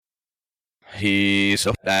He's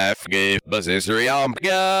so daft, but it's real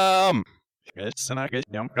gum.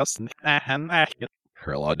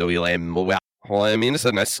 Hurla do you lame? Well, I mean, it's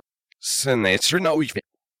a nice. It's no we.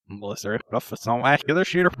 Melissa, rough, it's not like the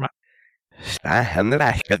shooter. I hand it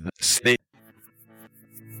back at the state.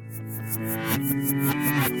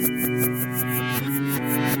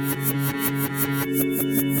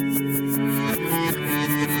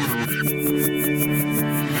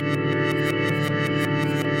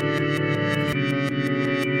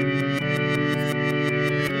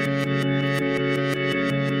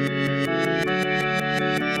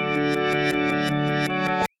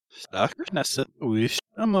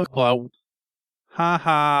 Ha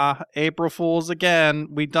ha, April Fools again.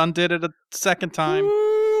 We done did it a second time.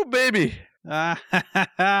 Ooh, baby.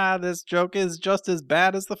 This joke is just as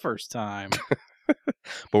bad as the first time. But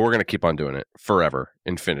we're going to keep on doing it forever.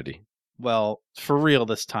 Infinity. Well, for real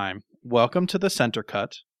this time. Welcome to the Center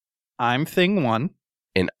Cut. I'm Thing 1.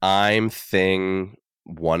 And I'm Thing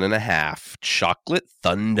 1.5. Chocolate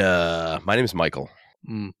Thunder. My name is Michael.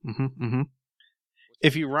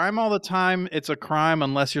 If you rhyme all the time, it's a crime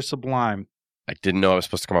unless you're sublime. I didn't know I was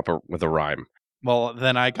supposed to come up with a rhyme. Well,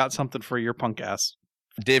 then I got something for your punk ass.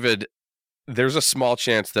 David, there's a small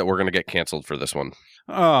chance that we're going to get canceled for this one.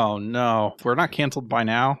 Oh, no. If we're not canceled by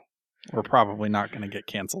now, we're probably not going to get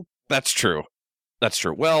canceled. That's true. That's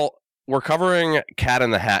true. Well, we're covering Cat in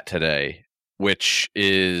the Hat today, which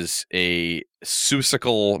is a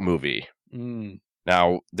Seussical movie.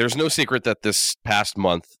 Now, there's no secret that this past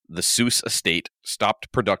month, the Seuss estate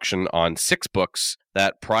stopped production on 6 books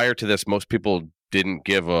that prior to this, most people didn't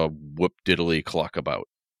give a whoop-diddly cluck about.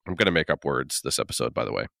 I'm going to make up words this episode, by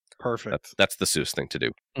the way. Perfect. That's the Seuss thing to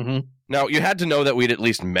do. Now, you had to know that we'd at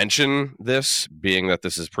least mention this, being that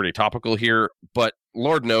this is pretty topical here, but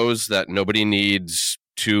Lord knows that nobody needs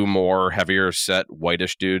 2 more heavier set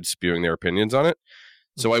whitish dudes spewing their opinions on it.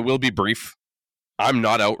 So I will be brief. I'm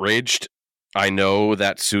not outraged. I know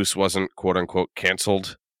that Seuss wasn't quote-unquote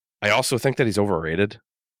canceled. I also think that he's overrated.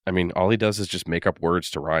 I mean, all he does is just make up words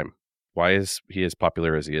to rhyme. Why is he as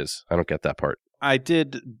popular as he is? I don't get that part. I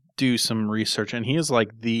did do some research, and he is like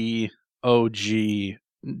the OG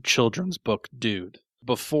children's book dude.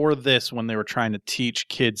 Before this, when they were trying to teach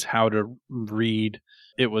kids how to read,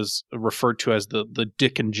 it was referred to as the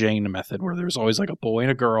Dick and Jane method, where there was always like a boy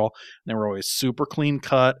and a girl, and they were always super clean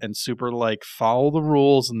cut and super like follow the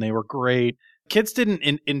rules, and they were great. Kids didn't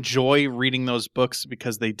enjoy reading those books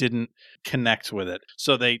because they didn't connect with it.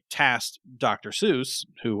 So they tasked Dr. Seuss,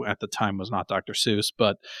 who at the time was not Dr. Seuss,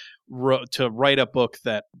 but to write a book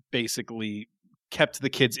that basically kept the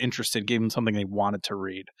kids interested, gave them something they wanted to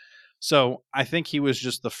read. So I think he was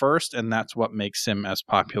just the first, and that's what makes him as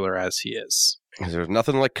popular as he is. There's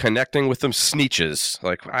nothing like connecting with them sneeches.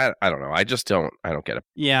 Like, I don't know. I don't get it.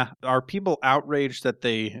 Yeah. Are people outraged that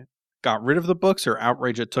they got rid of the books, or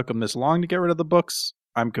outraged it took them this long to get rid of the books?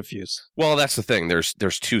 I'm confused. Well, that's the thing. There's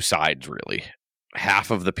 2 sides, really. Half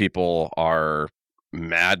of the people are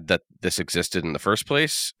mad that this existed in the first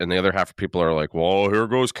place, and the other half of people are like, well, here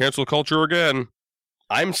goes cancel culture again.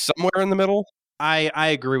 I'm somewhere in the middle. I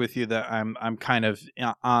agree with you that I'm kind of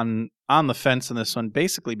on the fence in this one,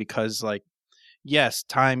 basically because, like, yes,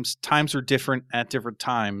 times are different at different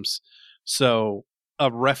times. So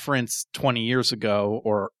a reference 20 years ago,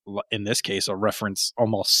 or in this case, a reference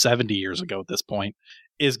almost 70 years ago at this point,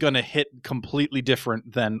 is going to hit completely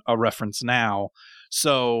different than a reference now.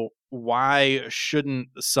 So why shouldn't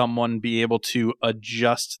someone be able to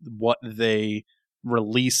adjust what they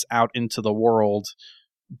release out into the world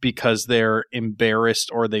because they're embarrassed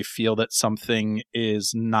or they feel that something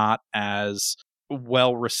is not as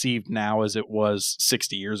well received now as it was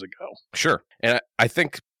 60 years ago? Sure. And I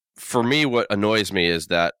think for me, what annoys me is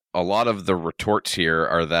that a lot of the retorts here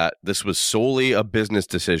are that this was solely a business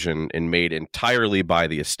decision and made entirely by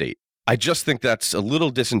the estate. I just think that's a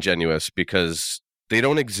little disingenuous because they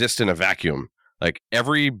don't exist in a vacuum. Like,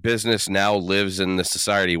 every business now lives in the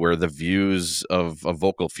society where the views of a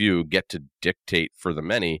vocal few get to dictate for the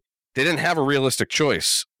many. They didn't have a realistic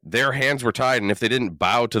choice. Their hands were tied, and if they didn't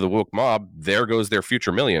bow to the woke mob, there goes their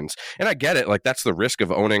future millions. And I get it. Like, that's the risk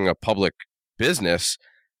of owning a public business,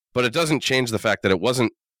 but it doesn't change the fact that it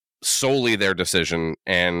wasn't solely their decision,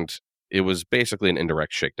 and it was basically an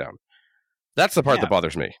indirect shakedown. That's the part that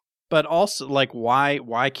bothers me. But also, like,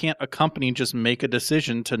 why can't a company just make a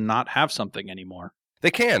decision to not have something anymore?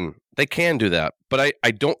 They can do that, but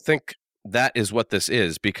I don't think that is what this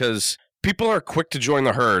is, because people are quick to join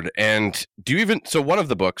the herd. And so one of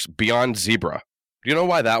the books, Beyond Zebra, do you know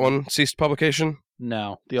why that one ceased publication?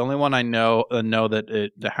 No, the only one I know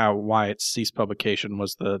why it ceased publication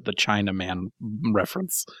was the Chinaman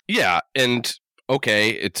reference. Yeah, and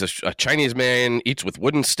okay, it's a Chinese man eats with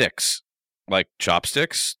wooden sticks, like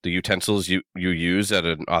chopsticks, the utensils you use at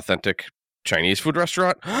an authentic Chinese food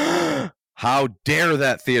restaurant. How dare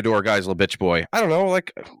that Theodore Geisel bitch boy? I don't know,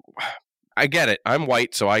 like, I get it. I'm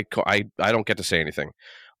white, so I don't get to say anything.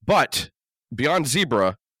 But beyond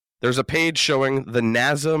zebra, there's a page showing the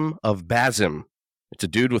Nazim of Bazim. It's a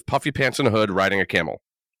dude with puffy pants and a hood riding a camel.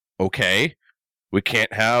 Okay, we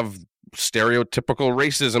can't have stereotypical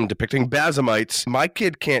racism depicting Bazimites. My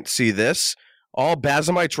kid can't see this. All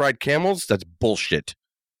Bazimites ride camels? That's bullshit.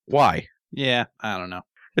 Why? Yeah, I don't know.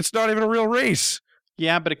 It's not even a real race.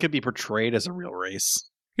 Yeah, but it could be portrayed as a real race.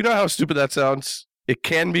 You know how stupid that sounds? It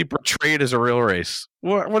can be portrayed as a real race.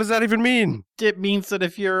 What does that even mean? It means that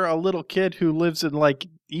if you're a little kid who lives in, like,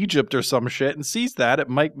 Egypt or some shit and sees that, it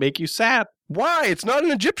might make you sad. Why? It's not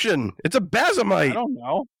an Egyptian. It's a Bazimite. I don't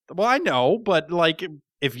know. Well, I know, but, like,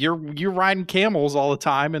 if you're riding camels all the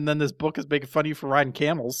time and then this book is making fun of you for riding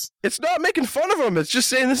camels. It's not making fun of him. It's just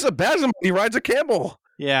saying this is a Bazimite. He rides a camel.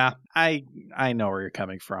 Yeah, I know where you're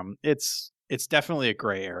coming from. It's definitely a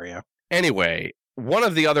gray area. Anyway, one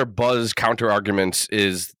of the other Buzz counter-arguments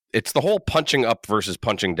is it's the whole punching up versus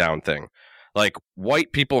punching down thing. Like,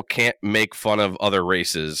 white people can't make fun of other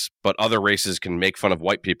races, but other races can make fun of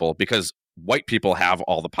white people because white people have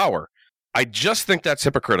all the power. I just think that's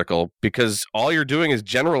hypocritical because all you're doing is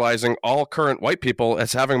generalizing all current white people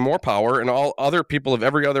as having more power and all other people of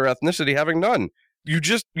every other ethnicity having none. You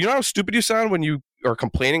know how stupid you sound when you are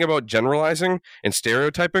complaining about generalizing and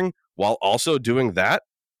stereotyping while also doing that?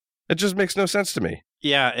 It just makes no sense to me.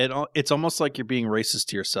 Yeah, it's almost like you're being racist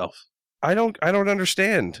to yourself. I don't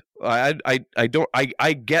understand. I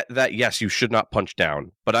get that, yes, you should not punch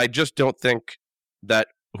down, but I just don't think that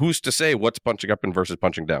who's to say what's punching up and versus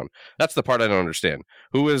punching down? That's the part I don't understand.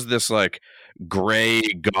 Who is this, like, gray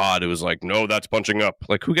god who's like, no, that's punching up?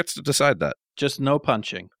 Like, who gets to decide that? Just no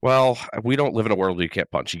punching. Well, we don't live in a world where you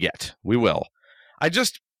can't punch yet. We will.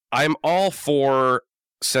 I'm all for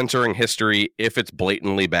censoring history if it's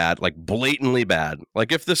blatantly bad. Like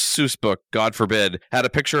if this Seuss book, God forbid, had a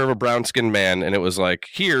picture of a brown-skinned man and it was like,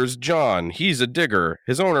 here's John, he's a digger,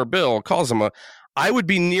 his owner Bill calls him I would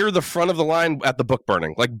be near the front of the line at the book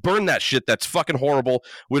burning. Like, burn that shit, that's fucking horrible,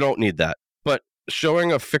 we don't need that. But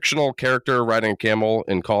showing a fictional character riding a camel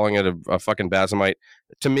and calling it a fucking Bazimite,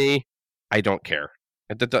 to me, I don't care.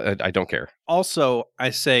 I don't care. Also, I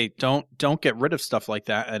say don't get rid of stuff like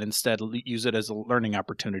that and instead use it as a learning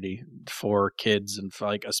opportunity for kids and for,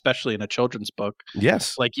 like, especially in a children's book.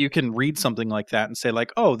 Yes. Like, you can read something like that and say,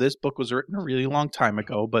 like, oh, this book was written a really long time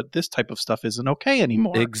ago, but this type of stuff isn't okay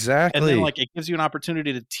anymore. Exactly. And then, like, it gives you an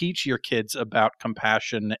opportunity to teach your kids about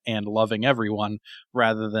compassion and loving everyone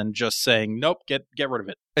rather than just saying, nope, get rid of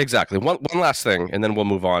it. Exactly. One last thing, and then we'll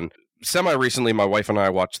move on. Semi-recently, my wife and I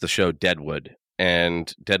watched the show Deadwood.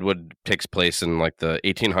 And Deadwood takes place in, like, the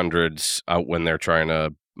 1800s out when they're trying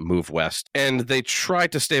to move west. And they try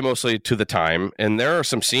to stay mostly to the time. And there are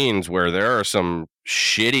some scenes where there are some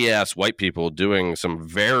shitty-ass white people doing some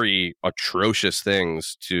very atrocious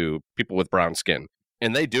things to people with brown skin.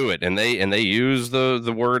 And they do it. And they use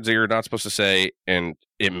the words that you're not supposed to say. And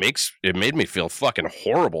it made me feel fucking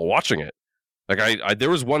horrible watching it. Like, I there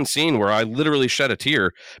was one scene where I literally shed a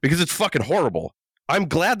tear because it's fucking horrible. I'm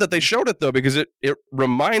glad that they showed it, though, because it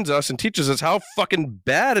reminds us and teaches us how fucking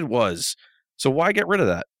bad it was. So why get rid of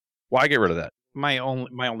that? Why get rid of that? My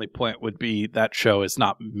only point would be that show is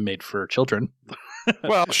not made for children.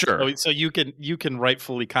 Well, sure. So you can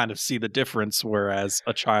rightfully kind of see the difference, whereas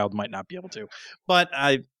a child might not be able to. But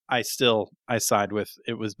I side with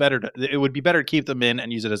it would be better to keep them in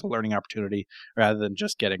and use it as a learning opportunity rather than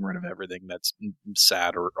just getting rid of everything that's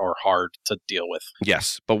sad or hard to deal with.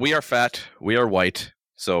 Yes, but we are fat, we are white,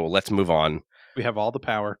 so let's move on. We have all the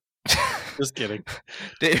power. Just kidding.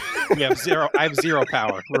 Dave. I have zero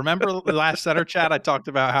power. Remember the last center chat I talked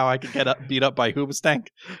about how I could get beat up by Hoobastank?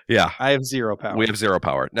 Yeah. I have zero power. We have zero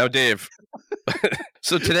power. Now, Dave,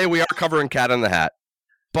 so today we are covering Cat in the Hat,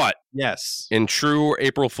 but yes, in true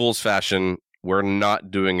April Fool's fashion, we're not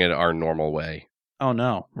doing it our normal way. Oh,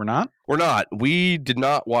 no, we're not? We're not. We did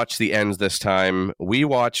not watch the ends this time. We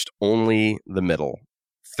watched only the middle.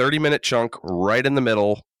 30-minute chunk right in the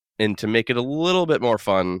middle. And to make it a little bit more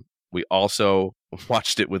fun, we also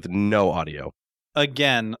watched it with no audio.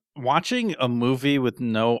 Again, watching a movie with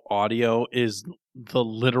no audio is the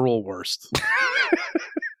literal worst.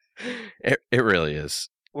 It really is.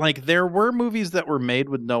 Like, there were movies that were made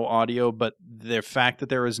with no audio, but the fact that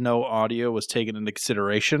there was no audio was taken into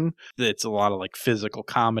consideration. It's a lot of like physical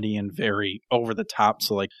comedy and very over the top,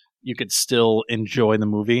 so like you could still enjoy the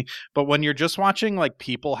movie. But when you're just watching like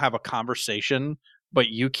people have a conversation, but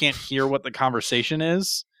you can't hear what the conversation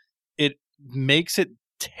is, it makes it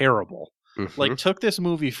terrible. Like, took this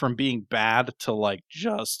movie from being bad to like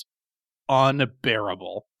just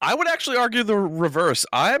unbearable. I would actually argue the reverse.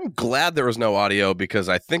 I'm glad there was no audio because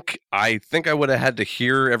I think I would have had to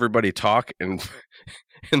hear everybody talk, and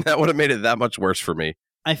and that would have made it that much worse for me.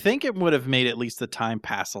 I think it would have made at least the time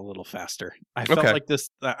pass a little faster. I felt Okay. like this.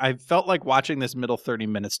 I felt like watching this middle 30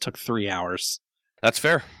 minutes took 3 hours. That's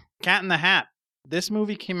fair. Cat in the Hat. This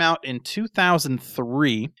movie came out in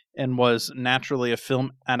 2003 and was naturally a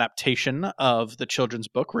film adaptation of the children's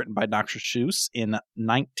book written by Dr. Seuss in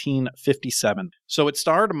 1957. So it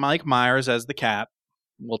starred Mike Myers as the cat.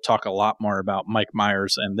 We'll talk a lot more about Mike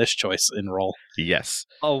Myers and this choice in role. Yes.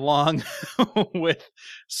 Along with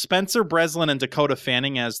Spencer Breslin and Dakota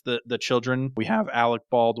Fanning as the children. We have Alec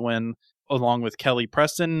Baldwin along with Kelly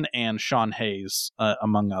Preston and Sean Hayes,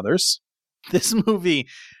 among others. This movie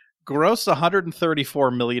grossed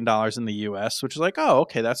 $134 million in the U.S., which is like, oh,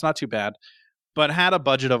 okay, that's not too bad, but had a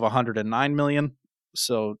budget of $109 million,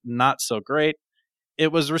 so not so great.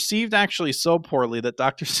 It was received actually so poorly that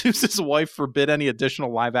Dr. Seuss's wife forbid any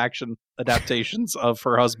additional live-action adaptations of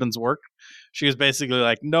her husband's work. She was basically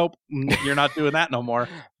like, nope, you're not doing that no more.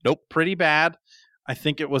 Nope. Pretty bad. I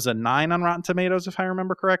think it was a 9 on Rotten Tomatoes, if I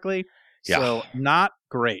remember correctly. Yeah. So not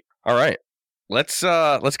great. All right. Let's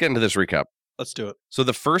get into this recap. Let's do it. So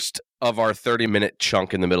the first of our 30-minute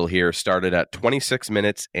chunk in the middle here started at 26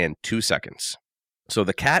 minutes and 2 seconds. So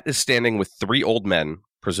the cat is standing with 3 old men,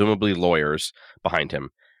 presumably lawyers, behind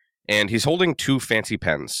him, and he's holding 2 fancy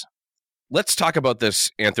pens. Let's talk about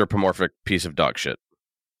this anthropomorphic piece of dog shit.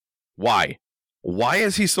 Why? Why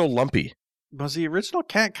is he so lumpy? Was the original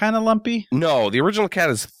cat kind of lumpy? No, the original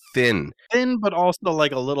cat is thin. Thin, but also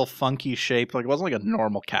like a little funky shape. Like, it wasn't like a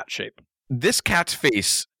normal cat shape. This cat's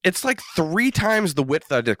face, it's like 3 times the width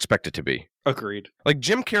I'd expect it to be. Agreed. Like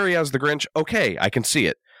Jim Carrey as the Grinch, okay, I can see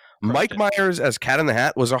it. Correct. Mike Myers as Cat in the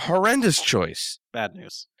Hat was a horrendous choice. Bad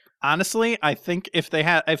news. Honestly, I think if they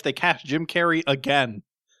cast Jim Carrey again,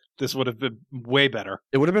 this would have been way better.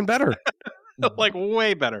 It would have been better. Like,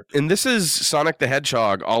 way better. And this is Sonic the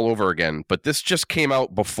Hedgehog all over again, but this just came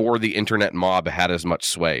out before the internet mob had as much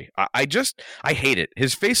sway. I hate it.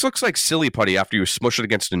 His face looks like silly putty after you smush it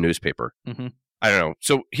against a newspaper. Mm-hmm. I don't know.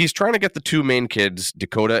 So he's trying to get the 2 main kids,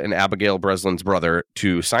 Dakota and Abigail Breslin's brother,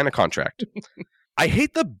 to sign a contract. I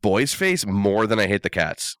hate the boy's face more than I hate the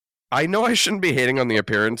cat's. I know I shouldn't be hating on the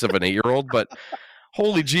appearance of an 8-year-old, but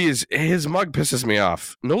holy geez, his mug pisses me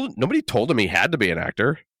off. Nobody told him he had to be an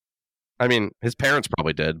actor. I mean, his parents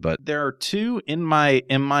probably did, but there are 2 in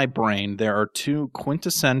my brain. There are 2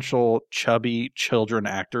 quintessential chubby children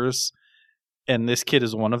actors, and this kid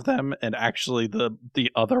is one of them. And actually, the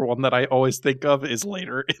other one that I always think of is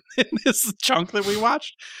later in this chunk that we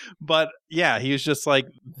watched. But yeah, he was just like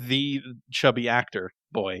the chubby actor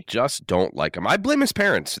boy. Just don't like him. I blame his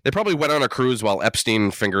parents. They probably went on a cruise while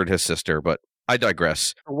Epstein fingered his sister, but I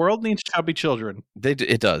digress. The world needs chubby children.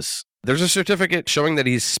 It does. There's a certificate showing that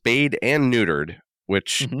he's spayed and neutered,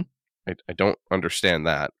 which I don't understand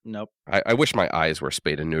that. Nope. I wish my eyes were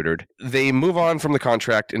spayed and neutered. They move on from the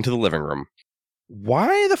contract into the living room.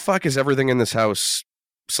 Why the fuck is everything in this house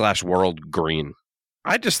 / world green?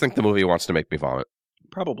 I just think the movie wants to make me vomit.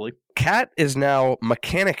 Probably. Cat is now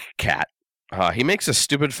Mechanic Cat. He makes a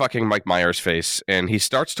stupid fucking Mike Myers face, and he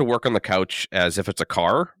starts to work on the couch as if it's a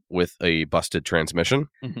car with a busted transmission.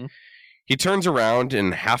 Mm-hmm. He turns around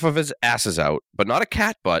and half of his ass is out, but not a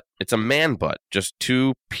cat butt. It's a man butt, just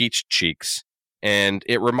 2 peach cheeks. And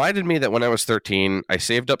it reminded me that when I was 13, I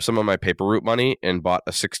saved up some of my paper route money and bought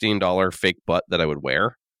a $16 fake butt that I would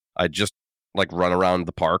wear. I'd just like run around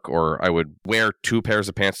the park, or I would wear 2 pairs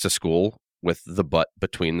of pants to school with the butt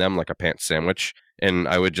between them like a pants sandwich. And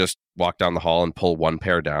I would just walk down the hall and pull 1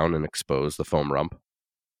 pair down and expose the foam rump.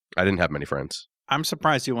 I didn't have many friends. I'm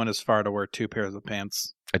surprised you went as far to wear 2 pairs of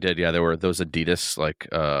pants. I did, yeah. There were those Adidas, like,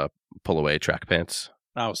 pull-away track pants.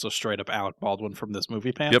 Oh, so straight up Alec Baldwin from this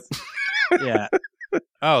movie pants? Yep. Yeah.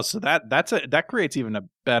 Oh, so that creates even a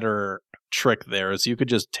better trick there, is you could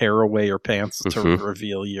just tear away your pants to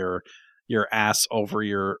reveal your ass over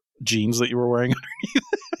your jeans that you were wearing underneath.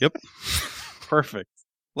 Yep. Perfect.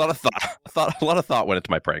 A lot of thought went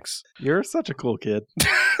into my pranks. You're such a cool kid.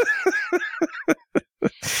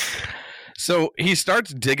 So he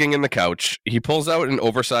starts digging in the couch. He pulls out an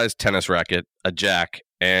oversized tennis racket, a jack,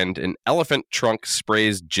 and an elephant trunk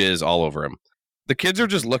sprays jizz all over him. The kids are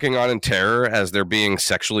just looking on in terror as they're being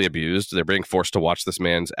sexually abused. They're being forced to watch this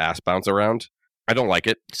man's ass bounce around. I don't like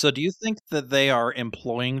it. So do you think that they are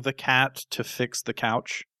employing the cat to fix the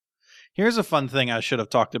couch? Here's a fun thing I should have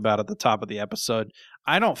talked about at the top of the episode.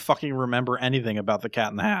 I don't fucking remember anything about the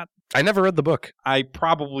Cat in the Hat. I never read the book. I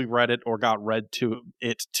probably read it or got read to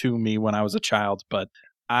me when I was a child, but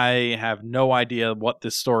I have no idea what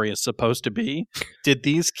this story is supposed to be. Did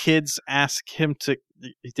these kids ask him to...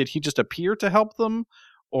 Did he just appear to help them?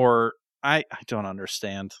 Or... I don't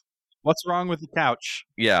understand. What's wrong with the couch?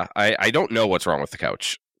 Yeah, I don't know what's wrong with the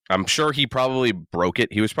couch. I'm sure he probably broke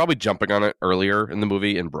it. He was probably jumping on it earlier in the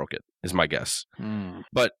movie and broke it, is my guess.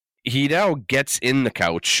 But he now gets in the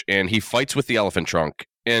couch and he fights with the elephant trunk.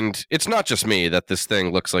 And it's not just me that this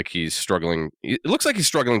thing looks like he's struggling. It looks like he's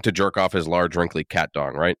struggling to jerk off his large, wrinkly cat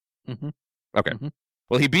dong, right? Mm-hmm. Okay. Mm-hmm.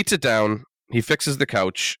 Well, he beats it down. He fixes the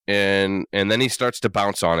couch and then he starts to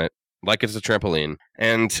bounce on it like it's a trampoline.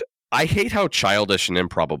 And I hate how childish and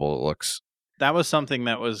improbable it looks. That was something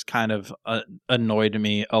that was kind of annoyed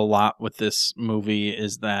me a lot with this movie,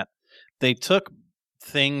 is that they took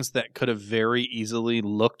things that could have very easily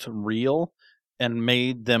looked real and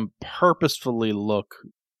made them purposefully look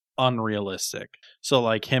unrealistic. So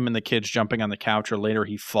like him and the kids jumping on the couch, or later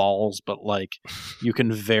he falls, but like you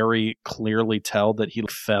can very clearly tell that he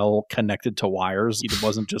fell connected to wires. He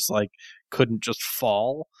wasn't just like couldn't just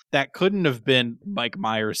fall. That couldn't have been Mike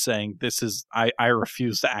Myers saying, I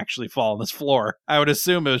refuse to actually fall on this floor. I would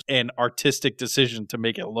assume it was an artistic decision to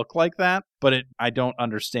make it look like that, but I don't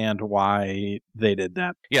understand why they did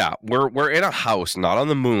that. Yeah, we're in a house, not on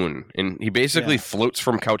the moon, and he basically floats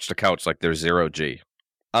from couch to couch like there's zero G.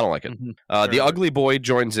 I don't like it. Mm-hmm. The ugly boy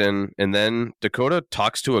joins in, and then Dakota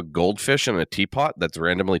talks to a goldfish in a teapot that's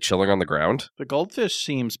randomly chilling on the ground. The goldfish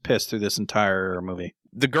seems pissed through this entire movie.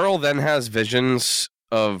 The girl then has visions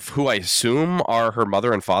of who I assume are her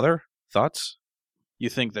mother and father. Thoughts? You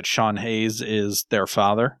think that Sean Hayes is their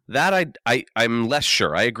father? That I'm less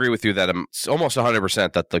sure. I agree with you that I'm almost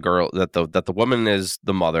 100% that the woman is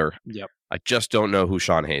the mother. Yep. I just don't know who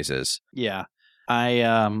Sean Hayes is. Yeah.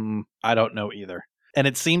 I don't know either. And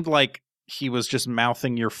it seemed like he was just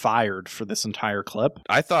mouthing "you're fired" for this entire clip.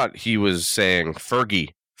 I thought he was saying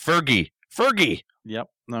Fergie, Fergie, Fergie. Yep.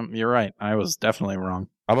 You're right. I was definitely wrong.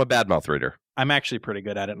 I'm a bad mouth reader. I'm actually pretty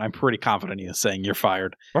good at it, and I'm pretty confident he is saying "you're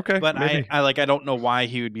fired." Okay. But maybe. I don't know why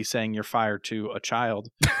he would be saying "you're fired" to a child.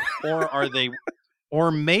 Or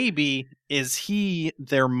maybe is he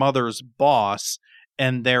their mother's boss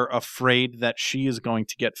and they're afraid that she is going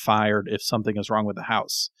to get fired if something is wrong with the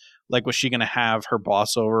house? Like, was she going to have her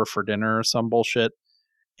boss over for dinner or some bullshit?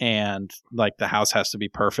 And, like, the house has to be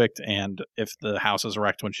perfect. And if the house is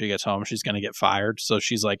wrecked when she gets home, she's going to get fired. So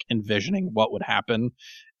she's, like, envisioning what would happen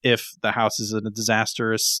if the house is in a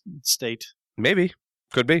disastrous state. Maybe.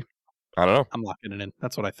 Could be. I don't know. I'm locking it in.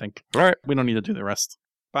 That's what I think. All right. We don't need to do the rest.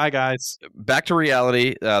 Bye, guys. Back to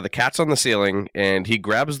reality. The cat's on the ceiling, and he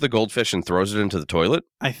grabs the goldfish and throws it into the toilet.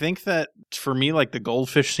 I think that, for me, like, the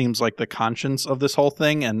goldfish seems like the conscience of this whole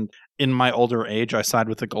thing, and in my older age, I side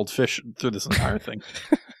with the goldfish through this entire thing.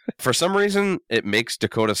 For some reason, it makes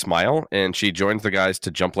Dakota smile, and she joins the guys to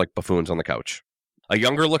jump like buffoons on the couch. A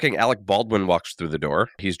younger-looking Alec Baldwin walks through the door.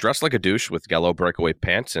 He's dressed like a douche with yellow breakaway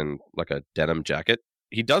pants and, like, a denim jacket.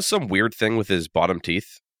 He does some weird thing with his bottom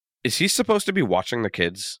teeth. Is he supposed to be watching the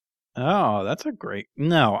kids? Oh, that's a great...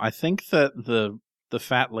 No, I think that the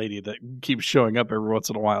fat lady that keeps showing up every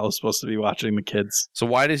once in a while is supposed to be watching the kids. So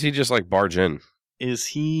why does he just, like, barge in? Is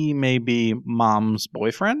he maybe mom's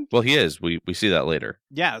boyfriend? Well, he is. We see that later.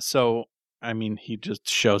 Yeah, so, I mean, he just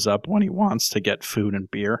shows up when he wants to get food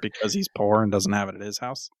and beer because he's poor and doesn't have it at his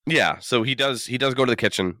house. Yeah, so he does go to the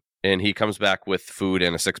kitchen. And he comes back with food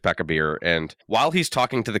and a 6-pack of beer. And while he's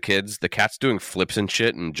talking to the kids, the cat's doing flips and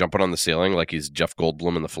shit and jumping on the ceiling like he's Jeff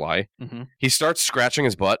Goldblum in The Fly. Mm-hmm. He starts scratching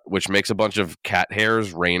his butt, which makes a bunch of cat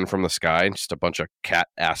hairs rain from the sky. Just a bunch of cat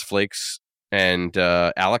ass flakes. And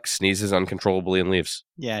Alex sneezes uncontrollably and leaves.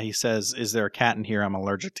 Yeah, he says, "Is there a cat in here? I'm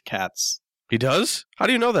allergic to cats." He does? How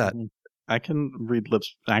do you know that? I can read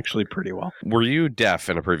lips actually pretty well. Were you deaf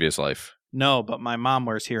in a previous life? No, but my mom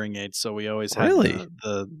wears hearing aids, so we always had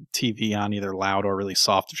the TV on either loud or really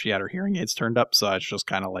soft if she had her hearing aids turned up. So it's just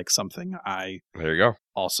kind of like something I there you go.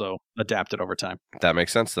 Also adapted over time. That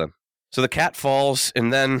makes sense then. So the cat falls,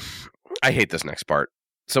 and then I hate this next part.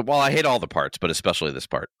 So, well, I hate all the parts, but especially this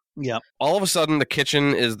part. Yep. All of a sudden, the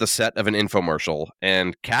kitchen is the set of an infomercial,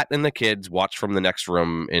 and Kat and the kids watch from the next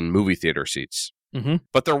room in movie theater seats. Mm-hmm.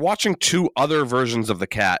 But they're watching 2 other versions of the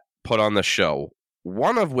cat put on the show.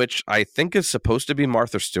 One of which I think is supposed to be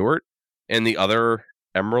Martha Stewart, and the other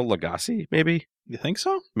Emeril Lagasse, maybe? You think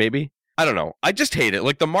so? Maybe. I don't know. I just hate it.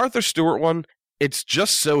 Like the Martha Stewart one, it's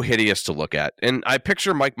just so hideous to look at. And I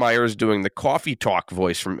picture Mike Myers doing the coffee talk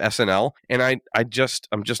voice from SNL, and I'm just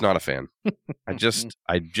not a fan. I'm just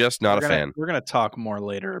not a fan. We're going to talk more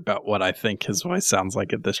later about what I think his voice sounds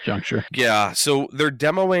like at this juncture. Yeah, so they're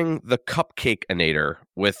demoing the Cupcake-inator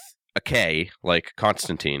with a K, like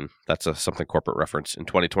Constantine. That's a something corporate reference in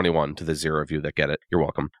 2021 to the zero of you that get it. You're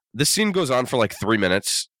welcome. This scene goes on for like 3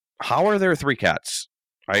 minutes. How are there 3 cats?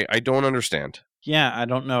 I don't understand. Yeah, I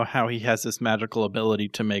don't know how he has this magical ability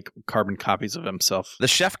to make carbon copies of himself. The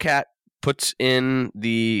chef cat puts in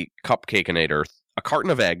the Cupcake-inator a carton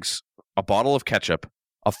of eggs, a bottle of ketchup,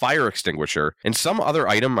 a fire extinguisher, and some other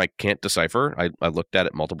item I can't decipher. I looked at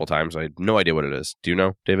it multiple times. I have no idea what it is. Do you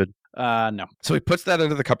know, David? No. So he puts that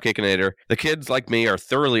into the Cupcake-inator. The kids, like me, are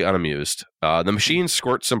thoroughly unamused. The machine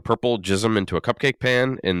squirts some purple jism into a cupcake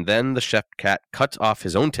pan, and then the chef cat cuts off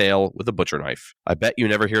his own tail with a butcher knife. I bet you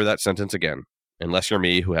never hear that sentence again, unless you're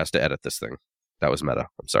me who has to edit this thing. That was meta.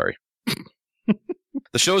 I'm sorry.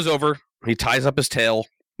 The show's over. He ties up his tail.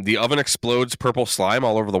 The oven explodes purple slime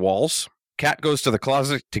all over the walls. Cat goes to the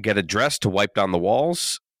closet to get a dress to wipe down the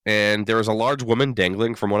walls. And there is a large woman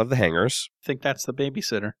dangling from one of the hangers. I think that's the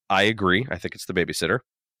babysitter. I agree. I think it's the babysitter.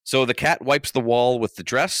 So the cat wipes the wall with the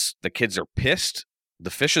dress. The kids are pissed. The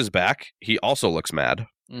fish is back. He also looks mad.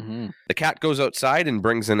 Mm-hmm. The cat goes outside and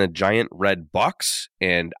brings in a giant red box.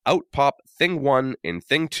 And out pop Thing 1 and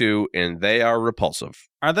Thing 2, and they are repulsive.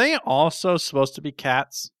 Are they also supposed to be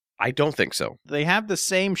cats? I don't think so. They have the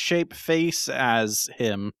same shape face as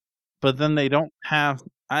him, but then they don't have...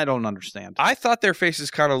 I don't understand. I thought their faces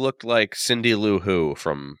kind of looked like Cindy Lou Who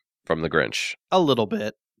from The Grinch. A little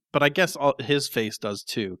bit, but I guess his face does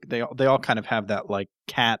too. They all kind of have that like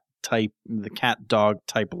cat type, the cat dog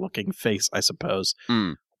type looking face, I suppose.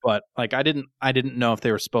 Mm. But like I didn't know if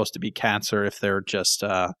they were supposed to be cats or if they're just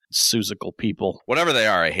Seussical people. Whatever they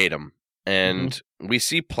are, I hate them. And we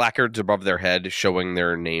see placards above their head showing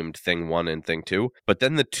their named Thing 1 and Thing 2. But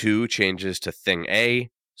then the 2 changes to Thing A,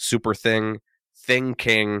 Super Thing, Thing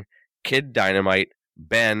King, Kid Dynamite,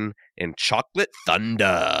 Ben, and Chocolate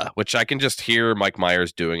Thunder, which I can just hear Mike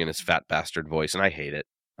Myers doing in his fat bastard voice, and I hate it.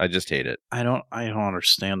 I just hate it. I don't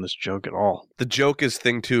understand this joke at all. The joke is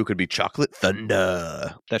Thing 2 could be Chocolate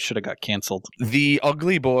Thunder. That should have got canceled. The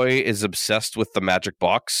ugly boy is obsessed with the magic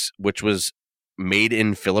box, which was made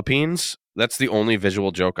in Philippines. That's the only visual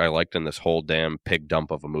joke I liked in this whole damn pig dump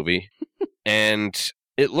of a movie. And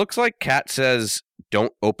it looks like Cat says,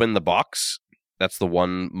 "Don't open the box." That's the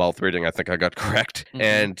one mouth reading I think I got correct. Mm-hmm.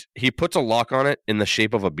 And he puts a lock on it in the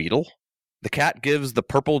shape of a beetle. The cat gives the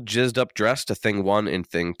purple jizzed up dress to Thing 1 and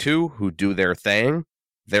Thing 2, who do their thing.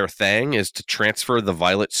 Their thing is to transfer the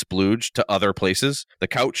violet splooge to other places. The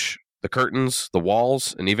couch, the curtains, the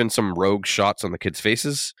walls, and even some rogue shots on the kids'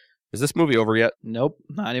 faces. Is this movie over yet? Nope,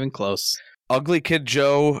 not even close. Ugly Kid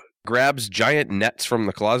Joe grabs giant nets from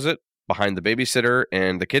the closet behind the babysitter,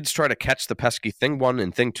 and the kids try to catch the pesky Thing 1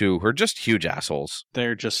 and Thing 2, who are just huge assholes.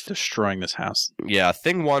 They're just destroying this house. Yeah,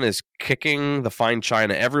 Thing 1 is kicking the fine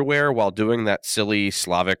china everywhere while doing that silly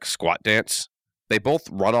Slavic squat dance. They both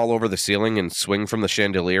run all over the ceiling and swing from the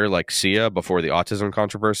chandelier like Sia before the autism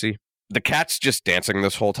controversy. The cat's just dancing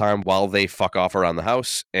this whole time while they fuck off around the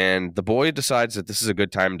house, and the boy decides that this is a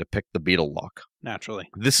good time to pick the beetle lock. Naturally.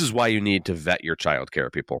 This is why you need to vet your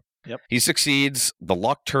childcare, people. Yep. He succeeds. The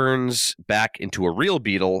lock turns back into a real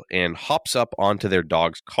beetle and hops up onto their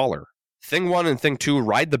dog's collar. Thing 1 and Thing 2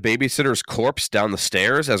 ride the babysitter's corpse down the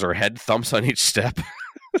stairs as her head thumps on each step.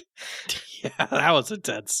 Yeah, that was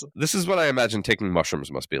intense. This is what I imagine taking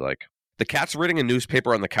mushrooms must be like. The cat's reading a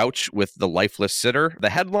newspaper on the couch with the lifeless sitter.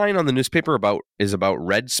 The headline on the newspaper is about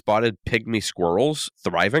red-spotted pygmy squirrels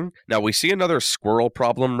thriving. Now, we see another squirrel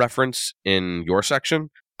problem reference in your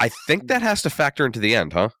section. I think that has to factor into the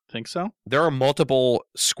end, huh? Think so? There are multiple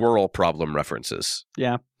squirrel problem references.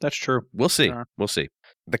 Yeah, that's true. We'll see. Sure. We'll see.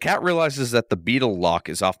 The cat realizes that the beetle lock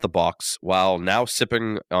is off the box while now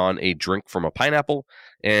sipping on a drink from a pineapple,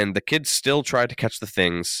 and the kids still try to catch the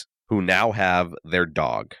things who now have their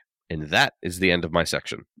dog. And that is the end of my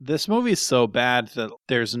section. This movie is so bad that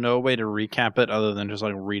there's no way to recap it other than just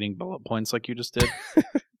like reading bullet points like you just did.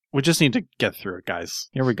 We just need to get through it, guys.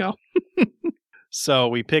 Here we go. So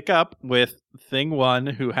we pick up with Thing 1,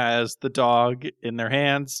 who has the dog in their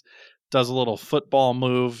hands, does a little football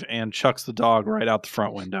move, and chucks the dog right out the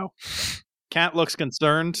front window. Cat looks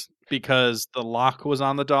concerned because the lock was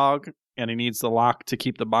on the dog, and he needs the lock to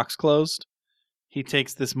keep the box closed. He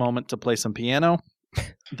takes this moment to play some piano.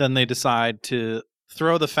 Then they decide to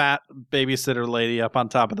throw the fat babysitter lady up on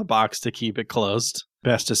top of the box to keep it closed.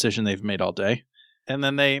 Best decision they've made all day. And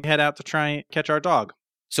then they head out to try and catch our dog.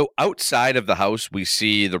 So outside of the house, we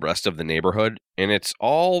see the rest of the neighborhood, and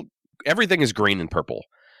everything is green and purple.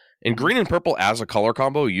 And green and purple as a color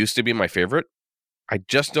combo used to be my favorite. I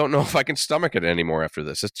just don't know if I can stomach it anymore after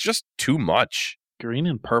this. It's just too much. Green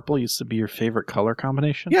and purple used to be your favorite color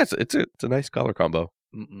combination? Yeah, it's a nice color combo.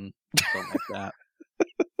 Mm-mm. Don't like that.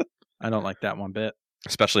 I don't like that one bit.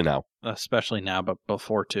 Especially now. Especially now, but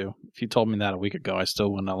before too. If you told me that a week ago, I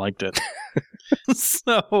still wouldn't have liked it.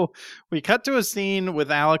 So we cut to a scene with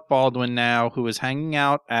Alec Baldwin now, who is hanging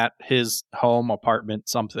out at his home, apartment,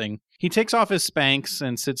 something. He takes off his Spanx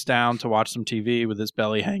and sits down to watch some TV with his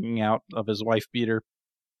belly hanging out of his wife beater.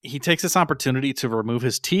 He takes this opportunity to remove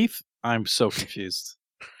his teeth. I'm so confused.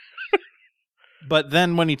 But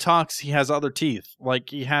then when he talks, he has other teeth. Like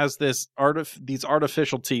he has these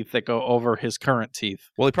artificial teeth that go over his current teeth.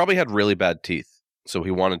 Well, he probably had really bad teeth. So he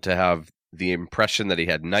wanted to have the impression that he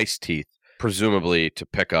had nice teeth, presumably to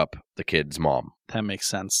pick up the kid's mom. That makes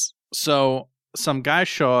sense. So some guys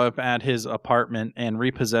show up at his apartment and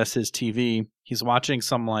repossess his TV. He's watching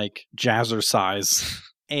some like jazzercise.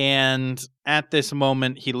 And at this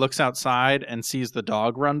moment, he looks outside and sees the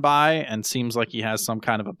dog run by and seems like he has some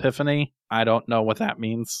kind of epiphany. I don't know what that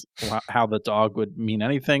means, how the dog would mean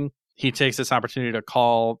anything. He takes this opportunity to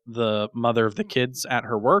call the mother of the kids at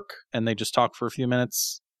her work, and they just talk for a few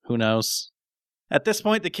minutes. Who knows? At this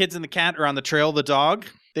point, the kids and the cat are on the trail of the dog.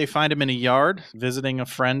 They find him in a yard, visiting a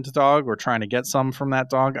friend dog or trying to get some from that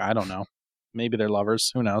dog. I don't know. Maybe they're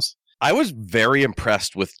lovers. Who knows? I was very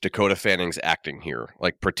impressed with Dakota Fanning's acting here,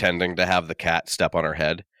 like pretending to have the cat step on her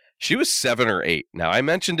head. She was 7 or 8. Now, I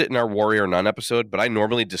mentioned it in our Warrior Nun episode, but I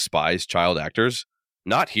normally despise child actors.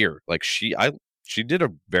 Not here. Like, she did a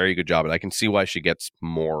very good job, and I can see why she gets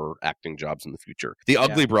more acting jobs in the future. The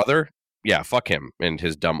ugly brother, yeah, fuck him and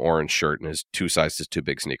his dumb orange shirt and his 2 sizes too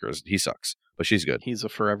big sneakers. He sucks, but she's good. He's a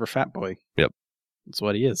forever fat boy. Yep. That's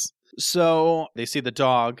what he is. So they see the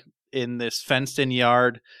dog in this fenced-in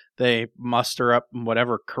yard. They muster up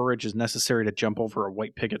whatever courage is necessary to jump over a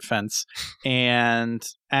white picket fence. And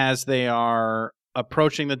as they are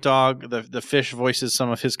approaching the dog, the fish voices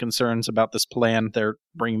some of his concerns about this plan. They're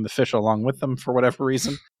bringing the fish along with them for whatever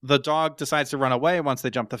reason. The dog decides to run away once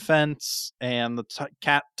they jump the fence, and the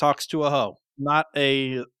cat talks to a hoe. Not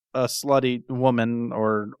a slutty woman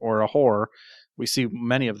or a whore. We see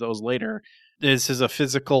many of those later. This is a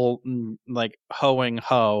physical, like, hoeing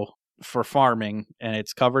hoe for farming, and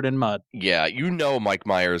it's covered in mud. Yeah, Mike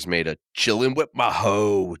Myers made a chillin' with my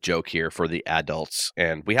hoe joke here for the adults,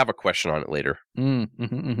 and we have a question on it later.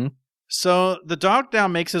 So the dog now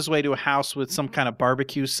makes his way to a house with some kind of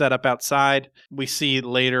barbecue set up outside. We see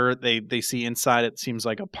later, they see inside, it seems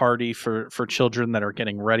like a party for children that are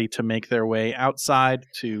getting ready to make their way outside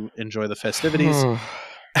to enjoy the festivities.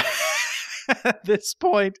 At this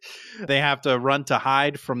point, they have to run to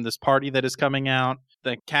hide from this party that is coming out.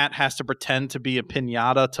 The cat has to pretend to be a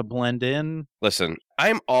piñata to blend in. Listen,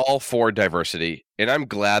 I'm all for diversity, and I'm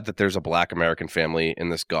glad that there's a Black American family in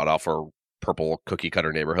this god-awful purple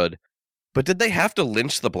cookie-cutter neighborhood. But did they have to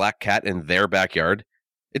lynch the black cat in their backyard?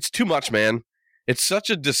 It's too much, man. It's such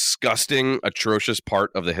a disgusting, atrocious part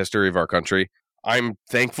of the history of our country. I'm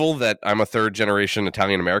thankful that I'm a third-generation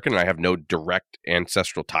Italian-American and I have no direct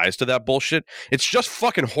ancestral ties to that bullshit. It's just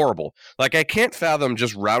fucking horrible. Like, I can't fathom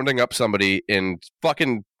just rounding up somebody and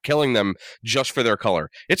fucking killing them just for their color.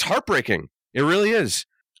 It's heartbreaking. It really is.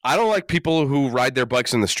 I don't like people who ride their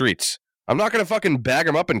bikes in the streets. I'm not going to fucking bag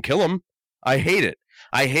them up and kill them. I hate it.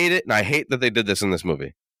 I hate it, and I hate that they did this in this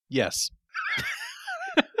movie. Yes.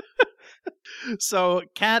 So,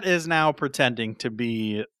 Cat is now pretending to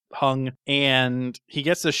be hung, and he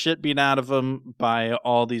gets the shit beat out of him by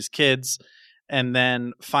all these kids. And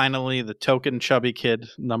then finally, the token chubby kid,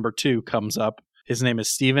 number 2, comes up. His name is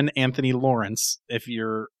Stephen Anthony Lawrence. If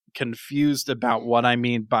you're confused about what I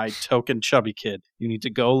mean by token chubby kid, you need to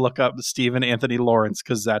go look up Stephen Anthony Lawrence,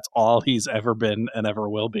 because that's all he's ever been and ever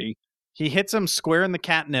will be. He hits him square in the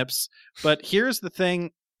catnips, but here's the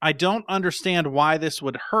thing. I don't understand why this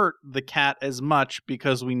would hurt the cat as much,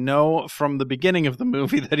 because we know from the beginning of the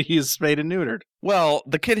movie that he is spayed and neutered. Well,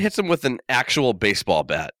 the kid hits him with an actual baseball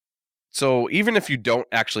bat. So even if you don't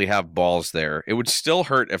actually have balls there, it would still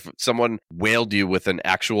hurt if someone wailed you with an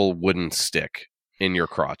actual wooden stick in your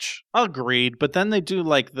crotch. Agreed, but then they do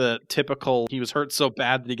like the typical, he was hurt so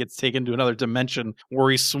bad that he gets taken to another dimension,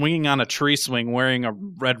 where he's swinging on a tree swing wearing a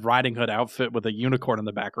Red Riding Hood outfit with a unicorn in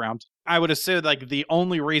the background. I would assume like the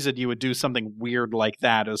only reason you would do something weird like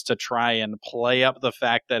that is to try and play up the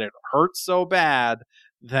fact that it hurts so bad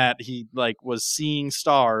that he like was seeing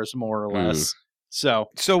stars, more or less.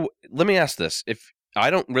 So let me ask this. If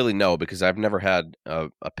I don't really know, because I've never had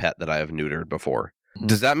a pet that I have neutered before.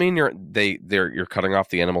 Does that mean you're cutting off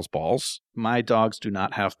the animal's balls? My dogs do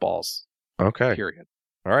not have balls. Okay. Period.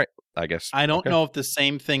 All right. I guess. I don't know if the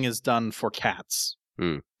same thing is done for cats.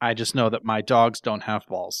 Hmm. I just know that my dogs don't have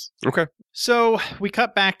balls. Okay. So we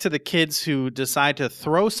cut back to the kids who decide to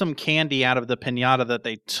throw some candy out of the piñata that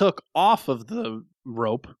they took off of the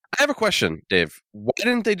rope. I have a question, Dave. Why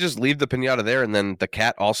didn't they just leave the piñata there and then the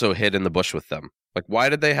cat also hid in the bush with them? Like, why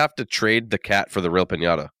did they have to trade the cat for the real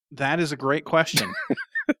piñata? That is a great question.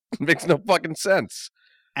 It makes no fucking sense.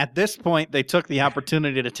 At this point, they took the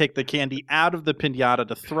opportunity to take the candy out of the piñata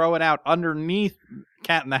to throw it out underneath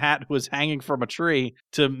Cat in the Hat, who was hanging from a tree,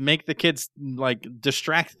 to make the kids, like,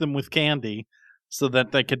 distract them with candy so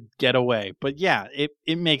that they could get away. But yeah,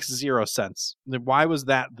 it makes zero sense. Why was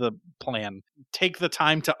that the plan? Take the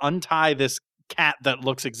time to untie this cat that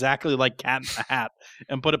looks exactly like Cat in the Hat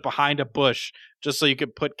and put it behind a bush just so you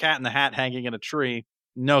could put Cat in the Hat hanging in a tree.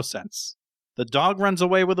 No sense. The dog runs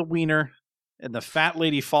away with a wiener, and the fat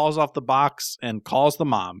lady falls off the box and calls the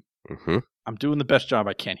mom. Mm-hmm. I'm doing the best job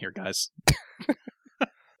I can here, guys.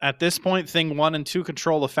 At this point, Thing 1 and 2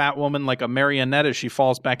 control the fat woman like a marionette as she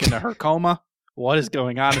falls back into her coma. What is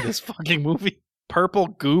going on in this fucking movie? Purple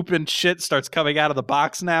goop and shit starts coming out of the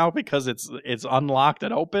box now because it's unlocked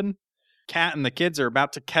and open. Cat and the kids are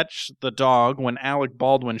about to catch the dog when Alec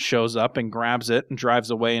Baldwin shows up and grabs it and drives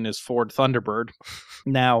away in his Ford Thunderbird.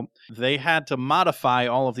 Now, they had to modify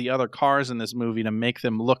all of the other cars in this movie to make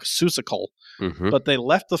them look susical, but they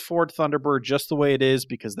left the Ford Thunderbird just the way it is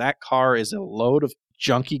because that car is a load of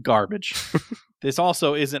junky garbage. This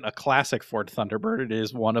also isn't a classic Ford Thunderbird. It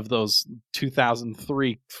is one of those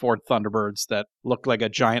 2003 Ford Thunderbirds that look like a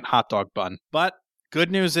giant hot dog bun. But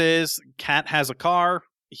good news is, Cat has a car.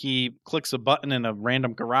 He clicks a button and a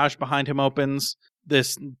random garage behind him opens.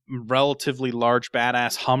 This relatively large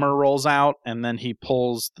badass Hummer rolls out, and then he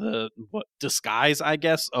pulls the disguise, I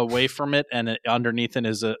guess, away from it, and underneath it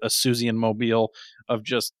is a Susian mobile of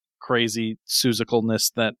just crazy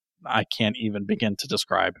Susicalness that I can't even begin to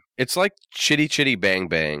describe. It's like Chitty Chitty Bang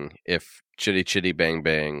Bang if Chitty Chitty Bang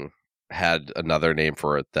Bang had another name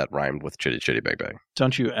for it that rhymed with Chitty Chitty Bang Bang.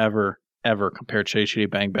 Don't you ever compare Chitty Chitty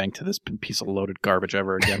Bang Bang to this piece of loaded garbage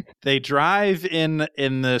ever again. They drive in the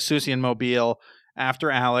Susian mobile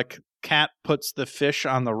after Alec. Cat puts the fish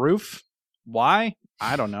on the roof. Why?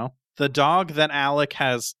 I don't know. The dog that Alec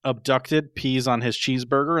has abducted pees on his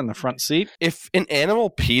cheeseburger in the front seat. If an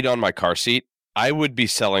animal peed on my car seat, I would be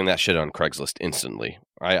selling that shit on Craigslist instantly.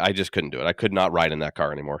 I just couldn't do it. I could not ride in that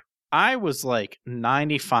car anymore. I was like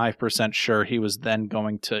 95% sure he was then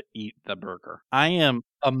going to eat the burger. I am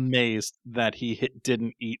amazed that he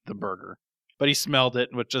didn't eat the burger. But he smelled it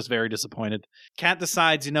and was just very disappointed. Cat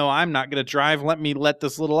decides, I'm not going to drive. Let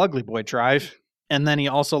this little ugly boy drive. And then he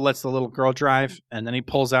also lets the little girl drive. And then he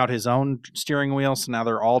pulls out his own steering wheel. So now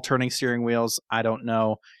they're all turning steering wheels. I don't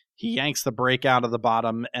know. He yanks the brake out of the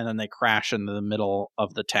bottom, and then they crash into the middle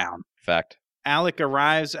of the town. Fact. Alec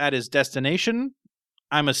arrives at his destination.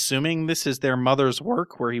 I'm assuming this is their mother's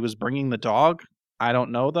work where he was bringing the dog. I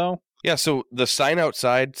don't know, though. Yeah, so the sign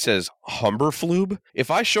outside says Humberflube. If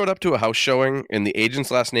I showed up to a house showing and the agent's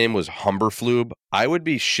last name was Humberflube, I would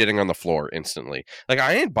be shitting on the floor instantly. Like,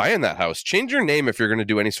 I ain't buying that house. Change your name if you're going to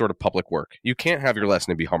do any sort of public work. You can't have your last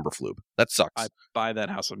name be Humberflube. That sucks. I'd buy that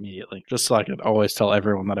house immediately, just so I could always tell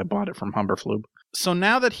everyone that I bought it from Humberflube. So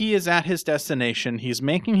now that he is at his destination, he's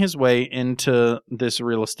making his way into this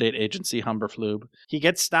real estate agency, Humberflube. He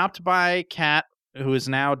gets stopped by Cat, who is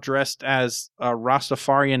now dressed as a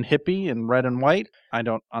Rastafarian hippie in red and white. I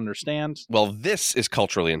don't understand. Well, this is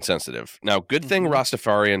culturally insensitive. Now, good thing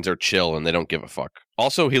Rastafarians are chill and they don't give a fuck.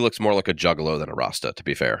 Also, he looks more like a juggalo than a Rasta, to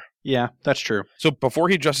be fair. Yeah, that's true. So before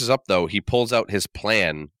he dresses up, though, he pulls out his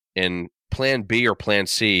plan, and Plan B or Plan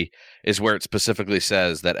C is where it specifically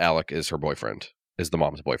says that Alec is her boyfriend, is the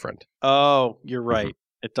mom's boyfriend. Oh, you're right.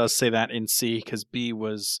 Mm-hmm. It does say that in C, because B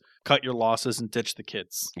was cut your losses and ditch the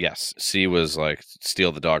kids. Yes. C was like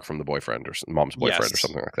steal the dog from the boyfriend or mom's boyfriend or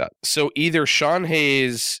something like that. So either Sean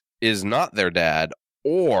Hayes is not their dad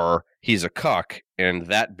or he's a cuck and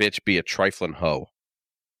that bitch be a trifling hoe.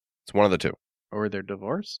 It's one of the two. Or they're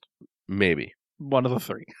divorced? Maybe. One of the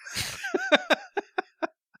three.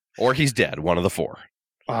 Or he's dead. One of the four.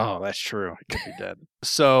 Oh, that's true. He could be dead.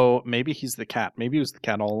 So maybe he's the cat. Maybe he was the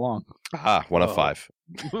cat all along. One of five.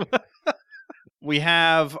 We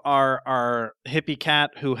have our hippie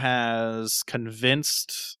cat who has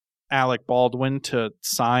convinced Alec Baldwin to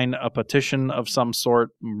sign a petition of some sort.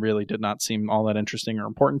 Really did not seem all that interesting or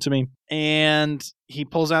important to me. And he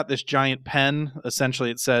pulls out this giant pen.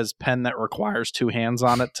 Essentially, it says pen that requires two hands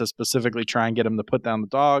on it to specifically try and get him to put down the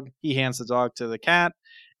dog. He hands the dog to the cat.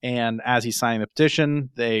 And as he's signing the petition,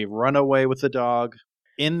 they run away with the dog.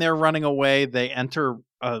 In their running away, they enter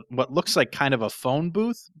what looks like kind of a phone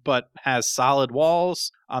booth, but has solid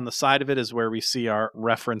walls. On the side of it is where we see our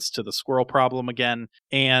reference to the squirrel problem again.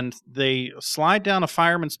 And they slide down a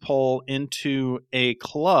fireman's pole into a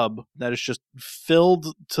club that is just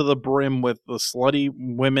filled to the brim with the slutty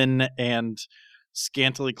women and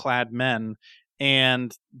scantily clad men.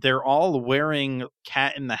 And they're all wearing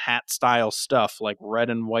Cat in the Hat style stuff, like red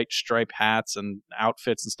and white striped hats and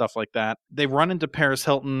outfits and stuff like that. They run into Paris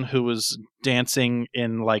Hilton, who was dancing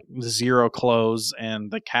in like zero clothes, and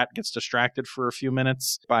the cat gets distracted for a few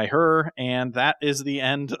minutes by her. And that is the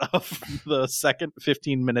end of the second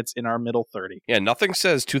 15 minutes in our middle 30. Yeah, nothing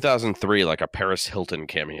says 2003 like a Paris Hilton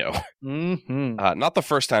cameo. Mm-hmm. Not the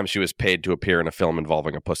first time she was paid to appear in a film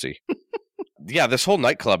involving a pussy. Yeah, this whole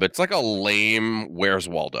nightclub, it's like a lame Where's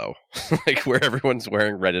Waldo? Like where everyone's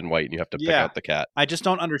wearing red and white and you have to pick out the cat. I just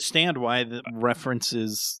don't understand why the reference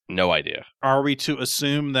is... No idea. Are we to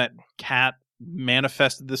assume that Cat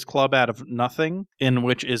manifested this club out of nothing, in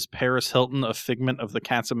which is Paris Hilton a figment of the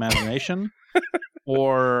cat's imagination?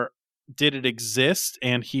 Or did it exist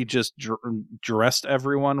and he just dressed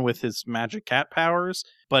everyone with his magic cat powers?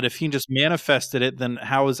 But if he just manifested it, then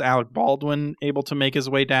how is Alec Baldwin able to make his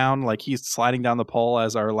way down? Like he's sliding down the pole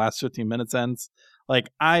as our last 15 minutes ends. Like,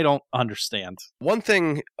 I don't understand. One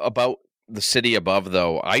thing about the city above,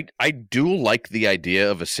 though, I do like the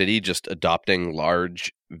idea of a city just adopting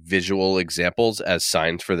large visual examples as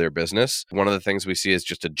signs for their business. One of the things we see is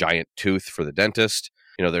just a giant tooth for the dentist.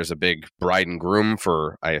 You know, there's a big bride and groom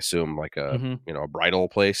for, I assume, like a a bridal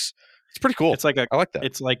place. It's pretty cool. It's like I like that.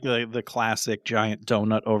 It's like the classic giant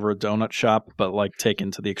donut over a donut shop, but like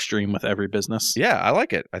taken to the extreme with every business. Yeah, I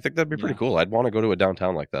like it. I think that'd be pretty cool. I'd want to go to a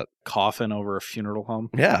downtown like that. Coffin over a funeral home.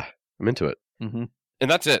 Yeah, I'm into it. Mm-hmm.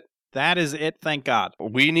 And that's it. That is it. Thank God.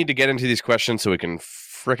 We need to get into these questions so we can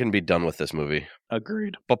frickin' be done with this movie.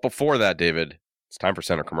 Agreed. But before that, David, it's time for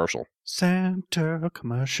Center Commercial. Center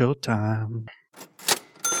Commercial time.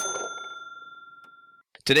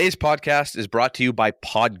 Today's podcast is brought to you by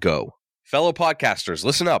Podgo. Fellow podcasters,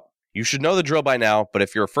 listen up. You should know the drill by now, but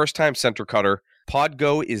if you're a first-time center cutter,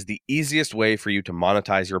 Podgo is the easiest way for you to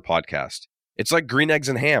monetize your podcast. It's like green eggs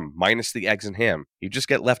and ham, minus the eggs and ham. You just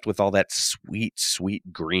get left with all that sweet,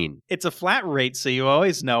 sweet green. It's a flat rate, so you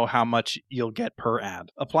always know how much you'll get per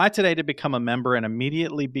ad. Apply today to become a member and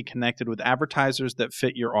immediately be connected with advertisers that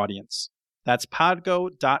fit your audience. That's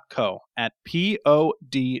podgo.co at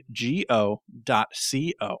podgo.co.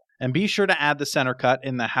 And be sure to add the center cut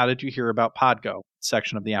in the How Did You Hear About Podgo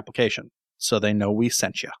section of the application, so they know we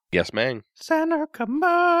sent you. Yes, man. Center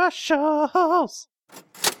commercials.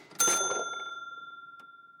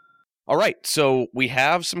 All right, so we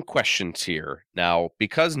have some questions here. Now,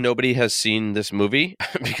 because nobody has seen this movie,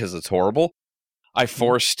 because it's horrible, I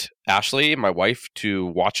forced Ashley, my wife, to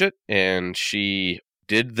watch it, and she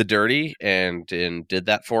did the dirty and did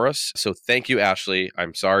that for us. So thank you, Ashley.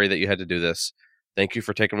 I'm sorry that you had to do this. Thank you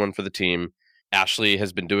for taking one for the team. Ashley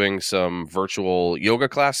has been doing some virtual yoga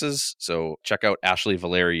classes, so check out Ashley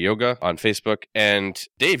Valeri Yoga on Facebook. And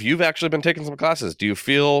Dave, you've actually been taking some classes. Do you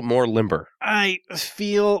feel more limber? I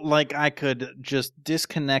feel like I could just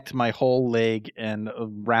disconnect my whole leg and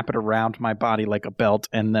wrap it around my body like a belt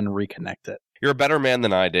and then reconnect it. You're a better man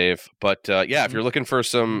than I, Dave. But yeah, if you're looking for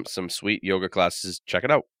some sweet yoga classes, check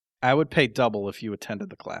it out. I would pay double if you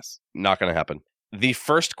attended the class. Not going to happen. The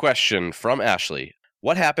first question from Ashley.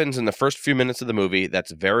 What happens in the first few minutes of the movie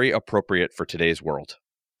that's very appropriate for today's world?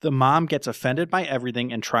 The mom gets offended by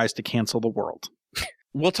everything and tries to cancel the world.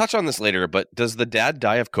 We'll touch on this later, but does the dad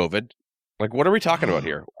die of COVID? Like, what are we talking about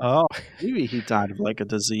here? Oh, maybe he died of like a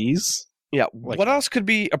disease. Yeah, what else could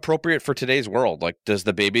be appropriate for today's world? Like, does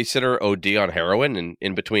the babysitter OD on heroin and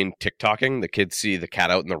in between TikToking, the kids see the cat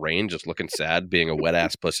out in the rain just looking sad, being a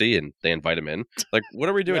wet-ass pussy, and they invite him in? Like, what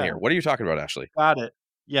are we doing here? What are you talking about, Ashley? Got it.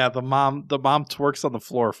 Yeah, the mom twerks on the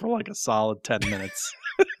floor for like a solid 10 minutes.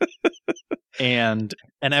 and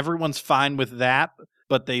everyone's fine with that,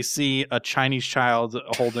 but they see a Chinese child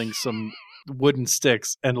holding some wooden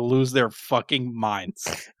sticks and lose their fucking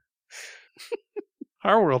minds.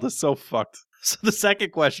 Our world is so fucked. So the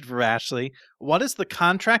second question for Ashley, what is the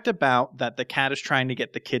contract about that the cat is trying to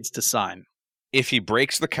get the kids to sign? If he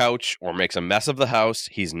breaks the couch or makes a mess of the house,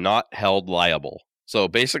 he's not held liable. So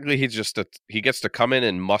basically, he gets to come in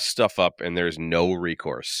and muss stuff up, and there's no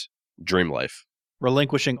recourse. Dream life.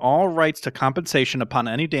 Relinquishing all rights to compensation upon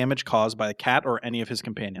any damage caused by the cat or any of his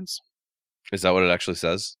companions. Is that what it actually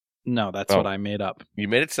says? No, that's what I made up. You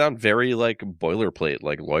made it sound very like boilerplate,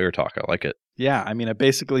 like lawyer talk. I like it. Yeah, I mean, it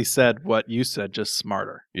basically said what you said, just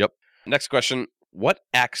smarter. Yep. Next question. what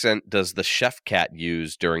accent does the chef cat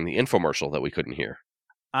use during the infomercial that we couldn't hear?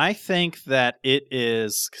 I think that it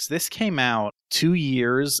is, because this came out 2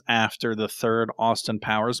 years after the third Austin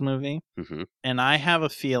Powers movie, Mm-hmm. and I have a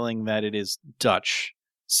feeling that it is Dutch,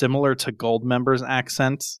 similar to Goldmember's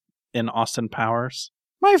accent in Austin Powers.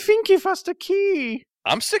 My finky fast a key.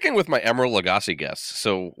 I'm sticking with my Emerald Lagasse guess.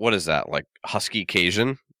 So what is that, like Husky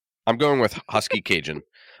Cajun? I'm going with Husky Cajun.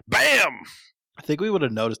 Bam! I think we would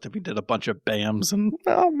have noticed if we did a bunch of bams. And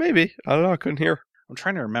Well, maybe. I don't know. I couldn't hear. I'm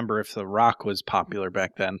trying to remember if The Rock was popular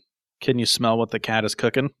back then. Can you smell what the cat is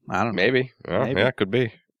cooking? I don't know. Maybe. Well, Maybe. Yeah, it could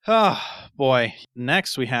be. Oh, boy.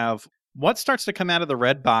 Next we have, what starts to come out of the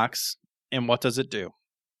red box and what does it do?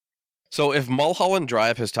 So if Mulholland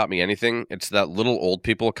Drive has taught me anything, it's that little old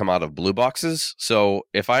people come out of blue boxes. So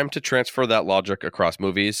if I'm to transfer that logic across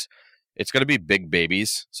movies, it's going to be big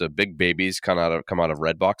babies. So big babies come out of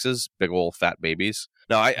red boxes, big old fat babies.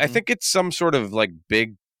 Now, I think it's some sort of like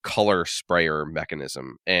big color sprayer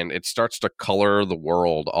mechanism, and it starts to color the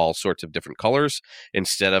world all sorts of different colors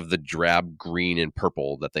instead of the drab green and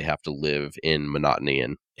purple that they have to live in monotony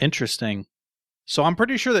in. Interesting. So I'm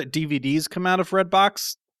pretty sure that DVDs come out of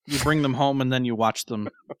Redbox. You bring them home and then you watch them.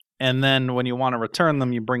 And then when you want to return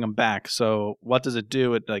them, you bring them back. So what does it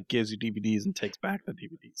do? It like gives you DVDs and takes back the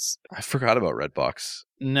DVDs. I forgot about Redbox.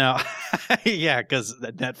 No. Yeah, because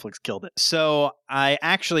Netflix killed it. So I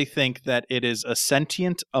actually think that it is a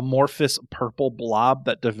sentient, amorphous purple blob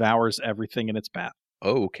that devours everything in its path.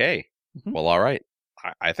 Oh, okay. Mhm. Well, all right.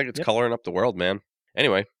 I think it's Yep. coloring up the world, man.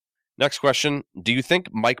 Anyway, next question. Do you think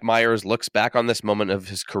Mike Myers looks back on this moment of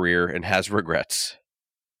his career and has regrets?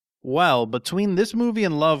 Well, between this movie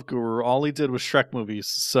and Love Guru, all he did was Shrek movies.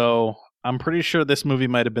 So I'm pretty sure this movie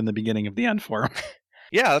might have been the beginning of the end for him.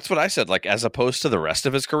 Yeah, that's what I said. Like, as opposed to the rest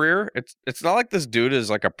of his career, it's not like this dude is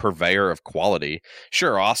like a purveyor of quality.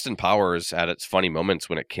 Sure, Austin Powers had its funny moments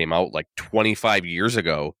when it came out like 25 years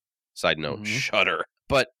ago. Side note, Mhm. shudder.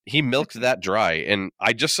 But he milked that dry. And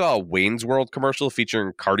I just saw a Wayne's World commercial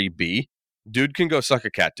featuring Cardi B. Dude can go suck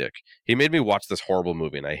a cat dick. He made me watch this horrible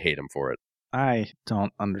movie, and I hate him for it. I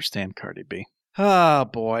don't understand Cardi B. Ah,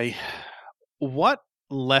 boy. What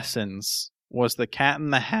lessons was the Cat in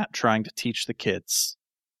the Hat trying to teach the kids?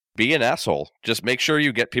 Be an asshole. Just make sure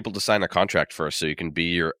you get people to sign a contract first so you can be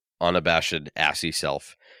your unabashed assy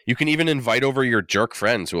self. You can even invite over your jerk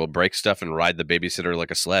friends who will break stuff and ride the babysitter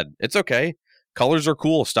like a sled. It's okay. Colors are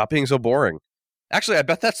cool. Stop being so boring. Actually, I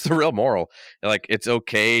bet that's the real moral. Like, it's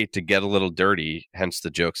okay to get a little dirty, hence the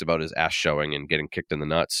jokes about his ass showing and getting kicked in the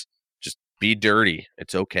nuts. Just be dirty.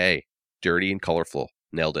 It's okay. Dirty and colorful.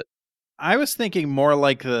 Nailed it. I was thinking more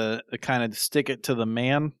like the kind of stick it to the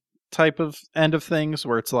man type of end of things,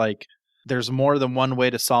 where it's like there's more than one way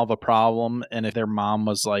to solve a problem, and if their mom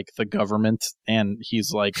was like the government and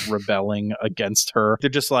he's like rebelling against her, they're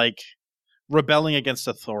just like rebelling against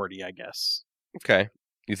authority, I guess. Okay.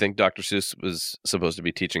 You think Dr. Seuss was supposed to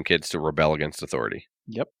be teaching kids to rebel against authority?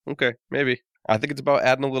 Yep. Okay, maybe. I think it's about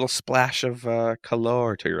adding a little splash of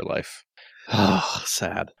color to your life. Oh,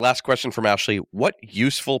 sad. Last question from Ashley. What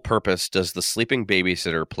useful purpose does the sleeping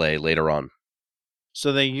babysitter play later on?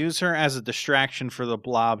 So they use her as a distraction for the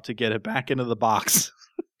blob to get it back into the box.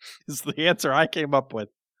 Is the answer I came up with.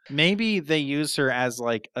 Maybe they use her as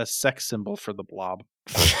like a sex symbol for the blob.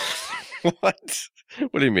 What?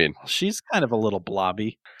 What do you mean? She's kind of a little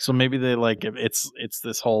blobby. So maybe they like it's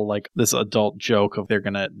this whole like this adult joke of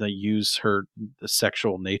they use her the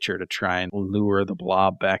sexual nature to try and lure the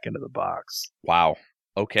blob back into the box. Wow.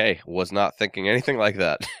 Okay, was not thinking anything like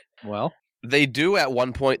that. Well, They do at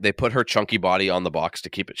one point, they put her chunky body on the box to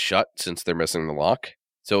keep it shut since they're missing the lock.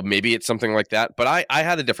 So maybe it's something like that. But I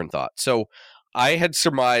had a different thought. So I had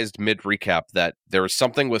surmised mid-recap that there was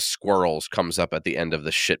something with squirrels comes up at the end of the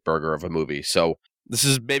shitburger of a movie. So this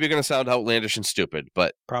is maybe going to sound outlandish and stupid,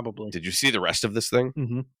 but probably. did you see the rest of this thing?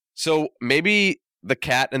 Mm-hmm. So maybe the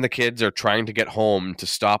cat and the kids are trying to get home to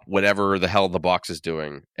stop whatever the hell the box is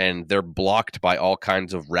doing, and they're blocked by all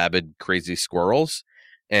kinds of rabid, crazy squirrels.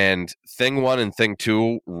 And thing one and thing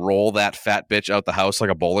two roll that fat bitch out the house like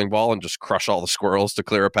a bowling ball and just crush all the squirrels to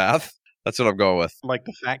clear a path. That's what I'm going with. Like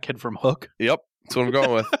the fat kid from Hook. Yep, that's what I'm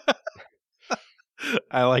going with.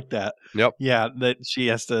 I like that. Yep. Yeah, that she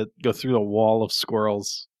has to go through the wall of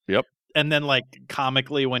squirrels. Yep. And then, like,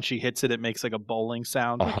 comically, when she hits it, it makes like a bowling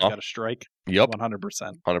sound. Like it's got a strike. Yep, 100%.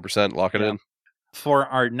 100%. Lock it Yeah. in. For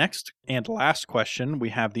our next and last question, we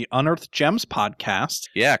have the Unearthed Gems podcast.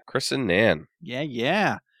 Yeah, Chris and Nan.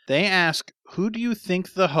 Yeah. They ask, who do you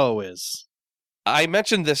think the hoe is? I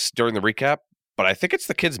mentioned this during the recap, but I think it's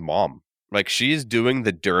the kid's mom. Like, she's doing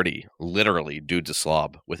the dirty, literally, dude's a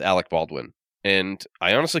slob with Alec Baldwin. And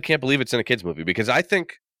I honestly can't believe it's in a kids movie because I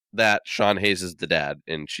think that Sean Hayes is the dad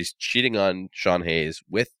and she's cheating on Sean Hayes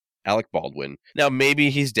with Alec Baldwin. Now, maybe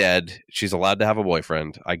he's dead. She's allowed to have a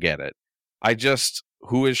boyfriend. I get it.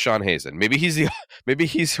 Who is Sean Hayes in? Maybe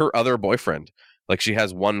he's her other boyfriend. Like she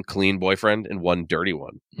has one clean boyfriend and one dirty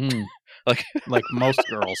one. Like most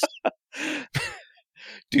girls.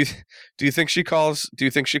 Do you think she calls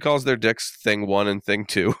their dicks thing 1 and thing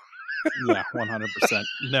 2? Yeah, 100%.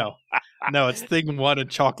 No, it's thing 1 and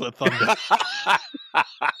Chocolate Thunder.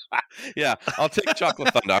 Yeah, I'll take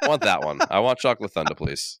Chocolate Thunder. I want that one. I want Chocolate Thunder,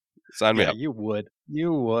 please. Sign me up. You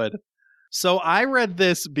would. So I read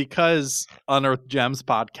this because Unearthed Gems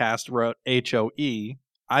podcast wrote HOE.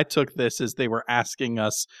 I took this as they were asking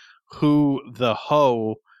us who the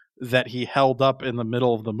hoe that he held up in the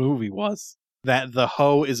middle of the movie was. That the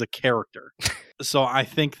hoe is a character. So I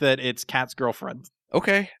think that it's Kat's girlfriend.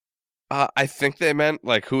 Okay. I think they meant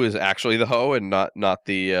like who is actually the hoe and not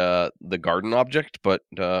the garden object, but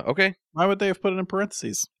okay. Why would they have put it in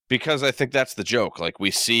parentheses? Because I think that's the joke. Like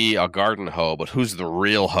we see a garden hoe, but who's the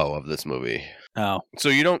real hoe of this movie? Oh. So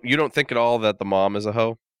you don't think at all that the mom is a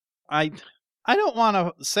hoe? I don't want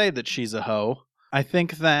to say that she's a hoe. I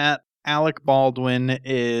think that Alec Baldwin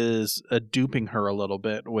is duping her a little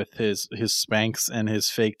bit with his Spanx and his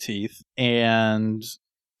fake teeth. And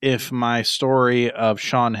if my story of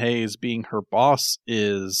Sean Hayes being her boss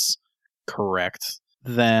is correct,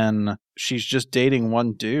 then she's just dating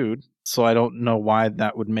one dude. So I don't know why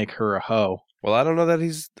that would make her a hoe. Well, I don't know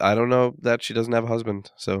that she doesn't have a husband.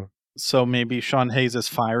 So maybe Sean Hayes is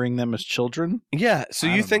firing them as children? Yeah. So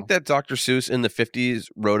you think that Dr. Seuss in the 50s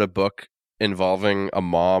wrote a book involving a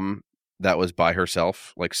mom that was by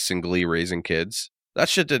herself, like singly raising kids? That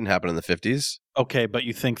shit didn't happen in the 50s. Okay, but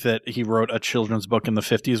you think that he wrote a children's book in the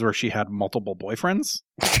 50s where she had multiple boyfriends?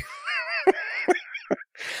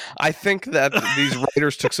 I think that these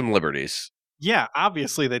writers took some liberties. Yeah,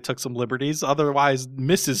 obviously they took some liberties. Otherwise,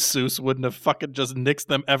 Mrs. Seuss wouldn't have fucking just nixed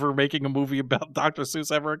them ever making a movie about Dr.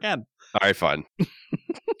 Seuss ever again. All right, fine.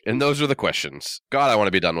 And those are the questions. God, I want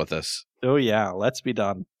to be done with this. Oh, yeah, let's be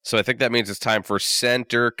done. So I think that means it's time for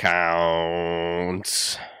Center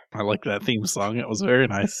Count. I like that theme song. It was very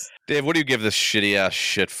nice. Dave, what do you give this shitty-ass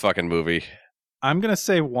shit fucking movie? I'm going to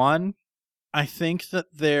say 1. I think that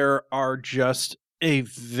there are just a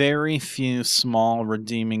very few small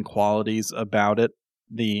redeeming qualities about it.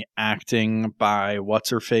 The acting by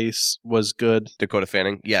What's-Her-Face was good. Dakota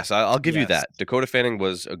Fanning? Yes, I'll give you that. Dakota Fanning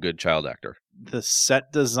was a good child actor. The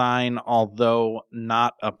set design, although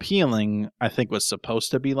not appealing, I think was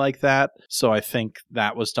supposed to be like that. So I think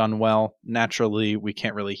that was done well. Naturally, we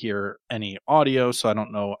can't really hear any audio, so I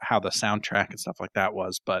don't know how the soundtrack and stuff like that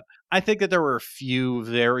was. But I think that there were a few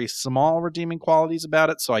very small redeeming qualities about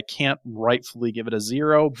it, so I can't rightfully give it a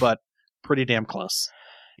 0, but pretty damn close.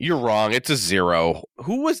 You're wrong. It's a 0.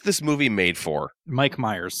 Who was this movie made for? Mike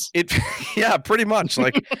Myers. Yeah, pretty much.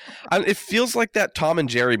 Like, it feels like that Tom and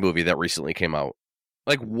Jerry movie that recently came out.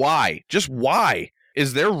 Like, why? Just why?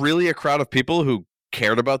 Is there really a crowd of people who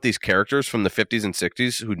cared about these characters from the 50s and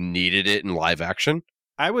 60s who needed it in live action?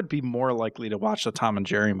 I would be more likely to watch the Tom and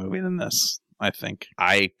Jerry movie than this, I think.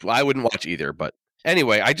 I wouldn't watch either, but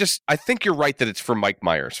anyway, I think you're right that it's for Mike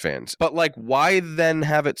Myers fans. But, like, why then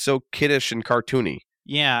have it so kiddish and cartoony?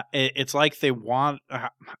 Yeah, it's like they want.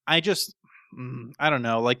 I don't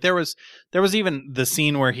know. Like there was even the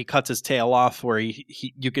scene where he cuts his tail off, where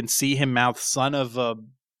he you can see him mouth "son of a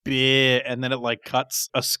bitch," and then it like cuts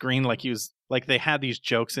a screen like he was like they had these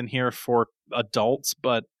jokes in here for adults,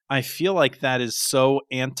 but I feel like that is so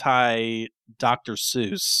anti Dr.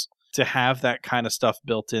 Seuss to have that kind of stuff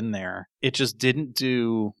built in there. It just didn't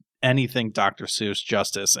do anything Dr. Seuss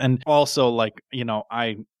justice. And also, like, you know,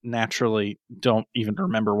 I naturally don't even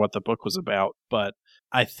remember what the book was about, but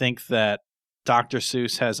I think that Dr.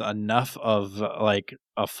 Seuss has enough of like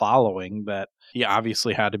a following that he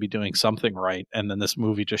obviously had to be doing something right, and then this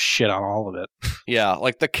movie just shit on all of it. Yeah,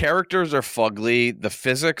 like the characters are fugly, the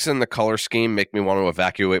physics and the color scheme make me want to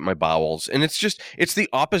evacuate my bowels, and it's the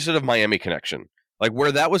opposite of Miami Connection. Like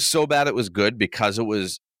where that was so bad it was good because it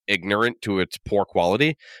was ignorant to its poor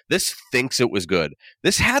quality, this thinks it was good.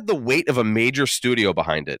 This had the weight of a major studio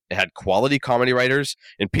behind it. It had quality comedy writers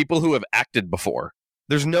and people who have acted before.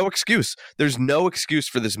 There's no excuse. There's no excuse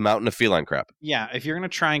for this mountain of feline crap. Yeah, if you're going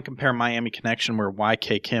to try and compare Miami Connection, where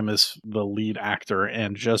YK Kim is the lead actor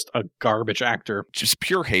and just a garbage actor. Just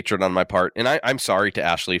pure hatred on my part. And I'm sorry to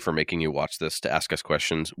Ashley for making you watch this to ask us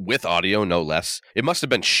questions with audio, no less. It must have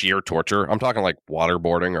been sheer torture. I'm talking like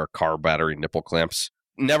waterboarding or car battery nipple clamps.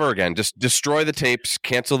 Never again. Just destroy the tapes,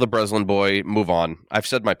 cancel the Breslin boy, move on. I've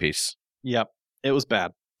said my piece. Yep, it was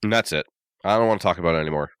bad. And that's it. I don't want to talk about it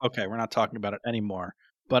anymore. Okay, we're not talking about it anymore.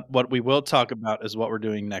 But what we will talk about is what we're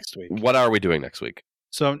doing next week. What are we doing next week?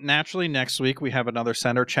 So naturally, next week we have another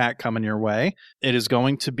Center Chat coming your way. It is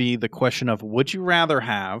going to be the question of, would you rather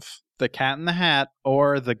have the Cat in the Hat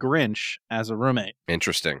or the Grinch as a roommate?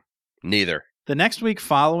 Interesting. Neither. The next week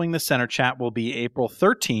following the Center Chat will be April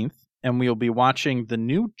 13th, and we'll be watching the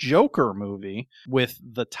new Joker movie with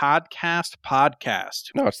the Toddcast podcast.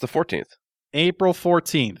 No, it's the 14th. April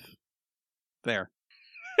 14th. There.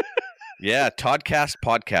 Yeah, Toddcast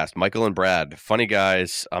podcast. Michael and Brad, funny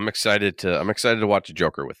guys. I'm excited to watch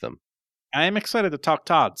Joker with them. I am excited to talk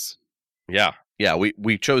Todds. Yeah.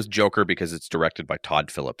 We chose Joker because it's directed by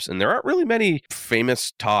Todd Phillips, and there aren't really many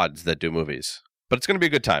famous Todds that do movies. But it's going to be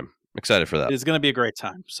a good time. I'm excited for that. It's going to be a great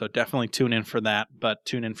time. So definitely tune in for that. But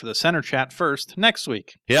tune in for the Center Chat first next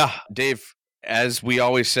week. Yeah, Dave, as we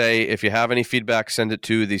always say, if you have any feedback, send it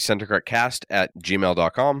to the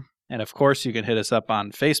centercutcast@gmail.com. And of course, you can hit us up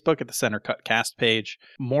on Facebook at the Center Cut Cast page.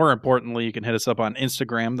 More importantly, you can hit us up on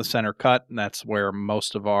Instagram, the Center Cut. And that's where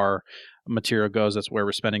most of our material goes. That's where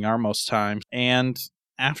we're spending our most time. And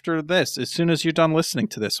after this, as soon as you're done listening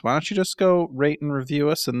to this, why don't you just go rate and review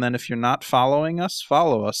us? And then if you're not following us,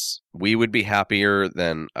 follow us. We would be happier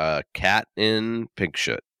than a cat in pig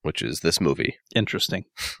shit, which is this movie. Interesting.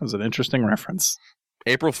 That was an interesting reference.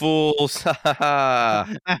 April Fools. This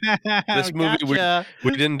movie, Gotcha.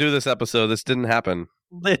 we didn't do this episode. This didn't happen.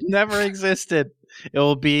 It never existed. It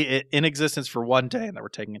will be in existence for one day, and then we're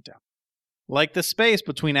taking it down. Like the space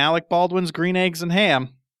between Alec Baldwin's green eggs and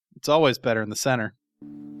ham, it's always better in the center.